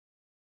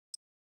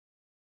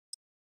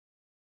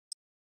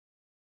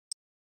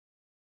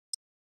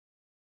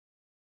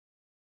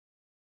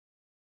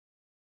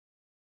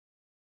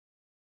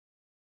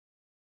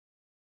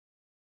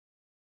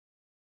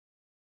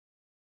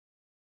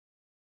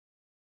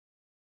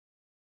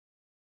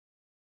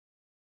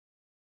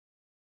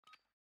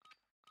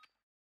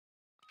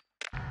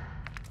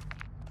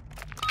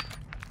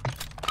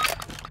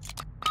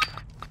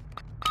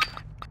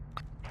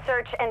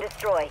Search and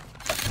destroy.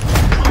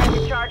 Time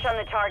to charge on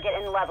the target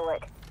and level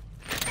it.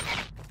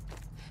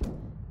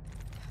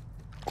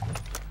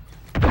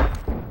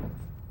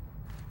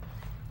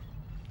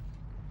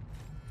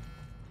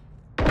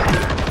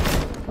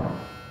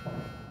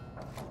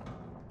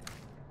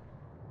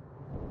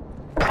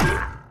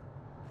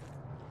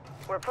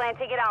 We're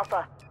planting at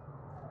Alpha.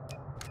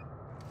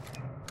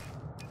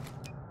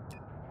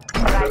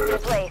 Arrived in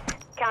place.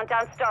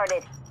 Countdown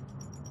started.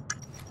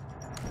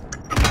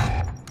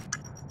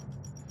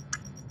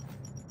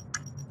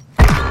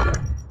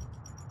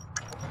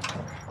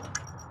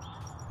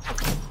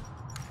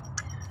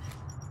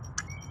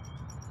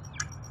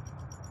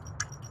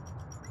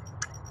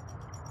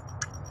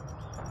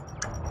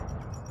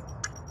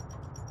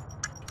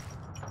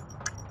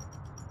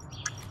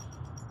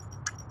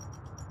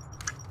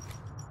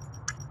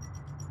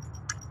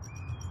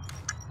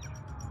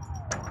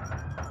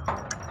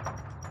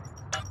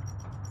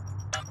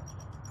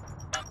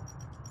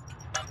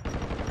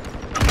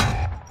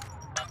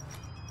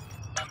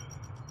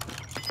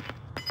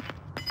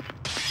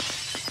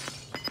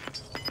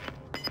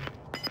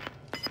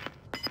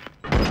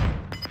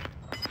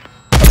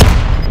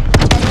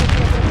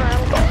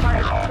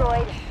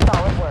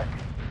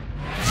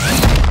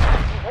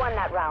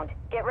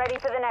 Get ready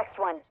for the next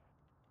one.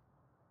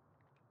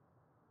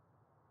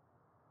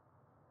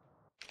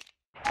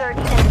 Search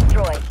and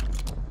destroy.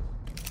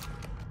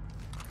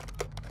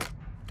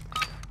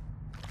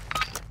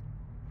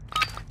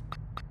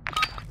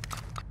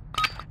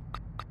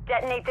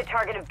 Detonate the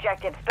target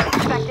objectives, but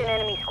expect an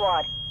enemy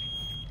squad.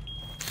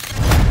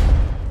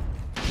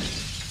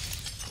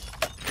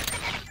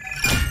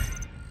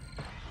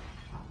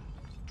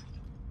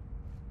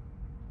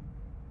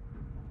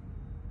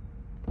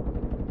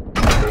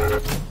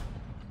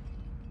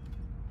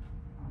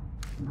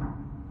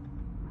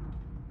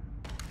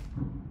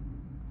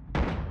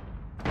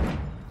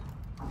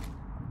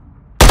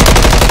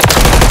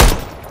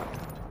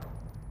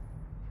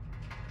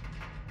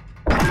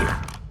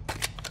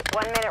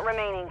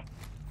 Remaining.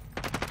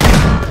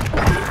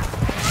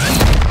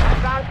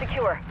 Round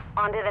secure.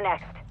 On to the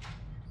next.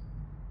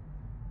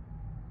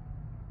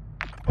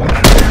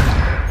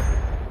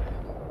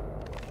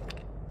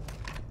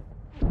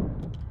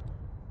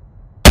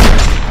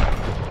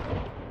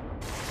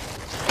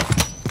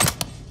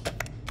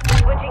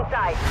 Switching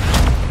sides.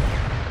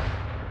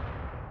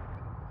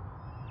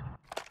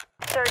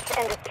 Search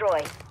and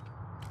destroy.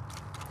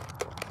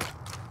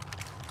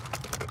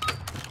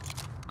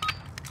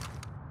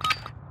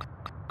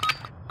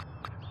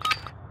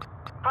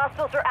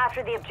 Hostiles are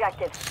after the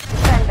objectives.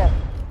 Defend them.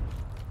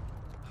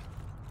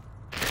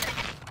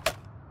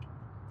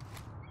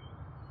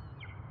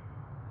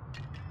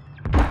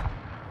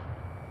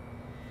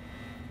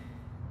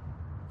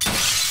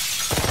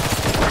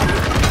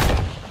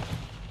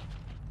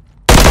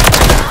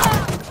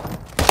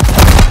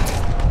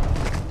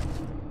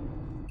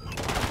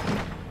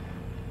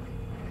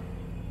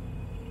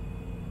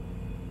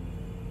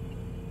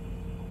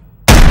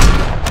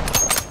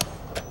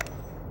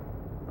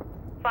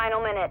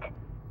 Final minute.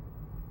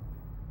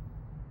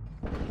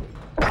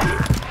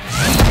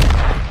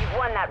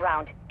 Won that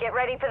round. Get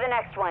ready for the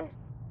next one.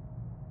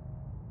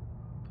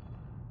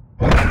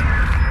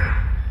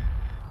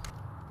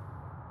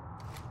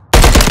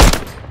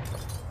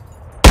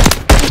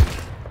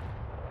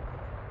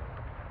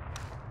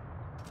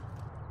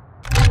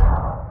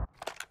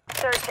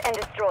 Search and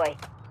destroy.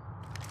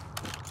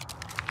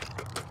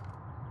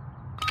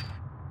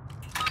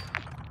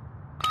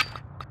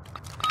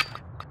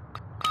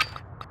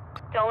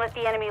 Don't let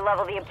the enemy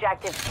level the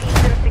objectives. Keep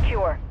them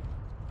secure.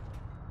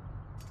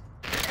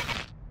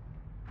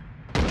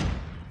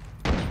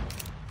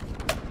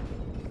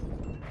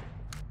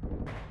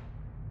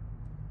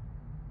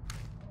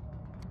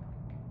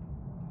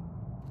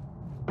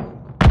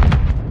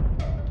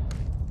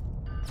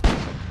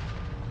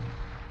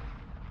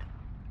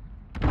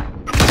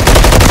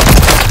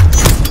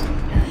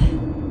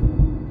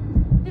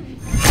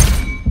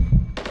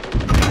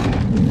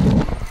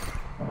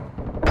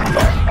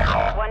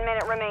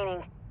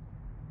 Remaining.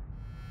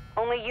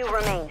 Only you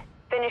remain.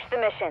 Finish the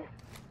mission.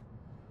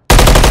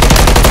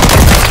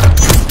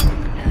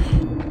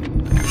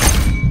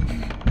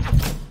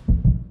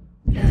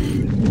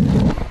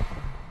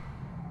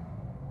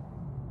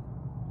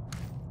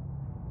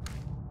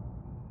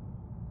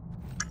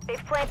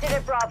 They've planted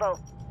at Bravo.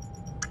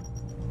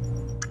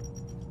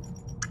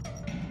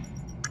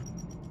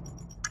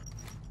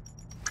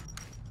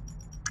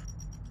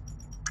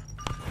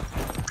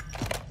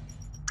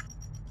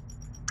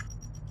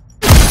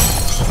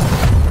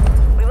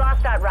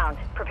 That round.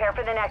 Prepare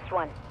for the next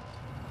one.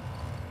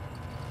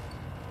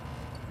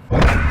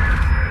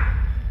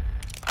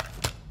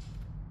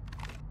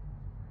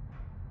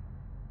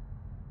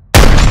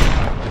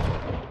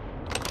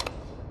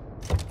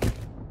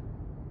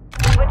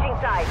 Switching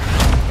sides.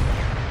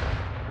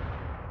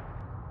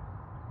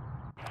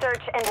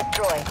 Search and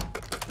destroy.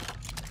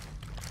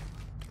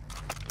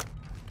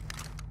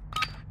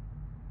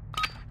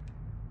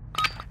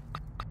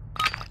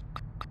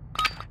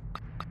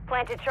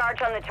 Plant a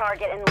charge on the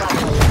target and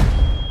level it.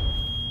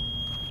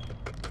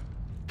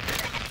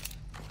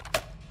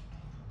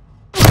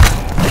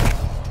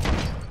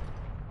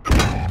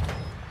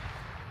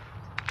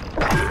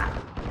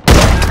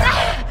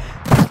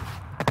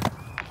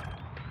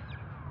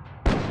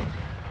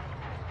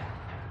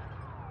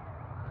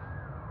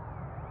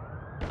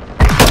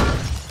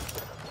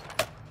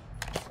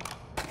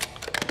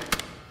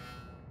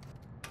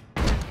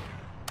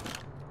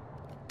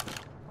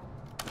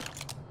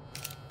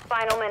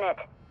 Final minute.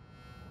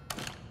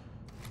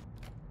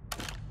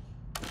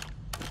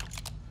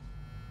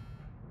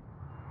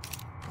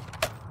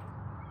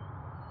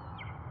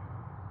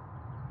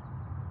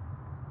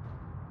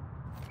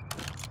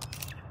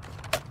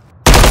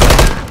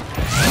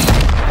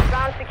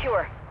 Round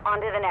secure. On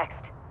to the next.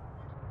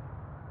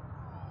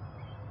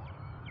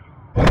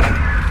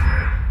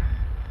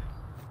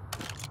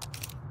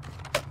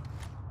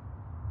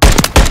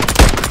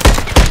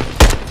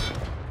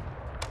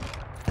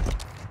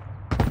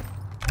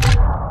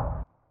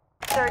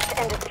 Search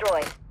and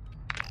destroy.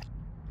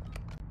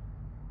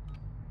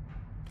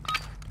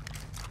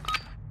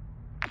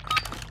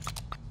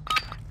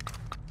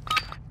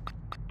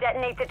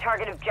 Detonate the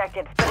target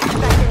objectives, but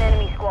expect an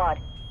enemy squad.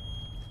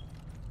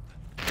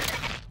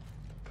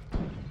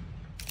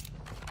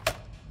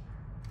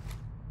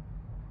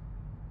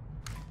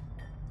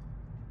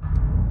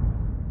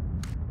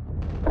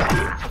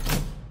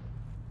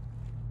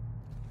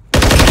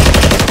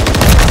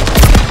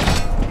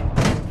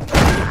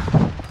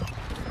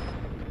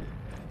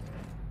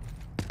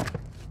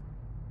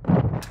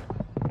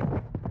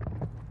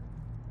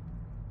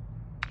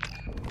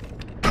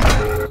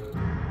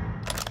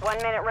 One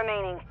minute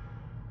remaining.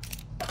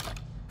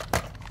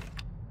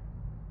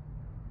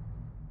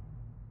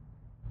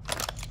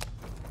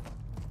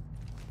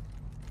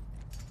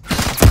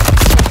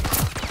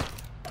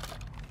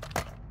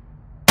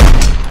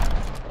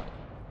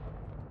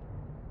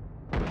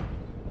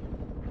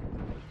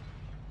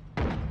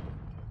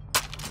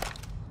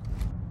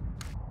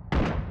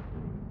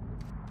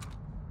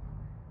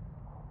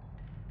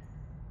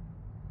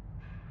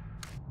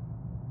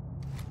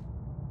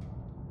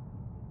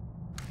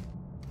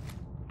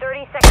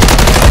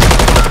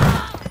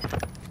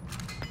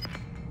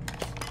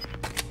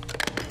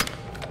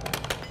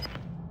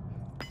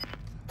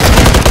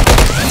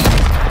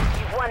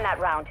 You've won that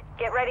round.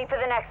 Get ready for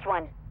the next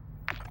one.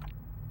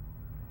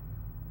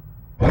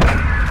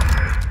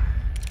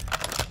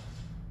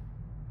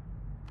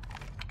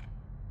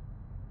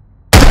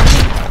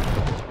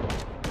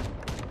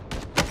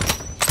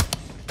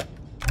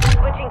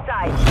 Switching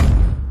sides.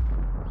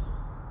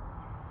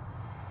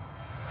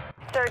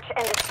 Search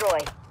and destroy.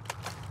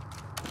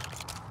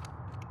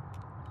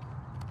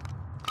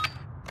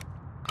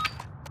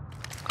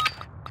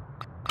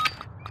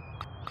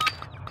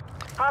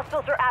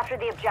 Hostiles are after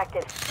the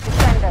objectives.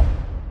 Defend them.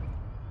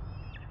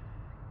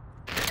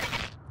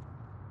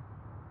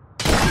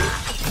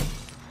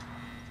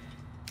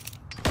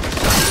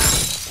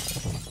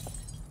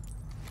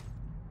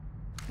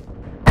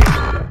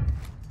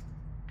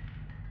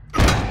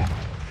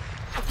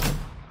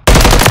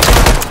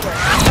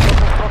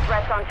 Multiple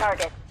threats on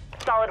target.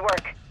 Solid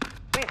work.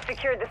 We've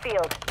secured the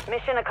field.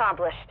 Mission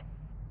accomplished.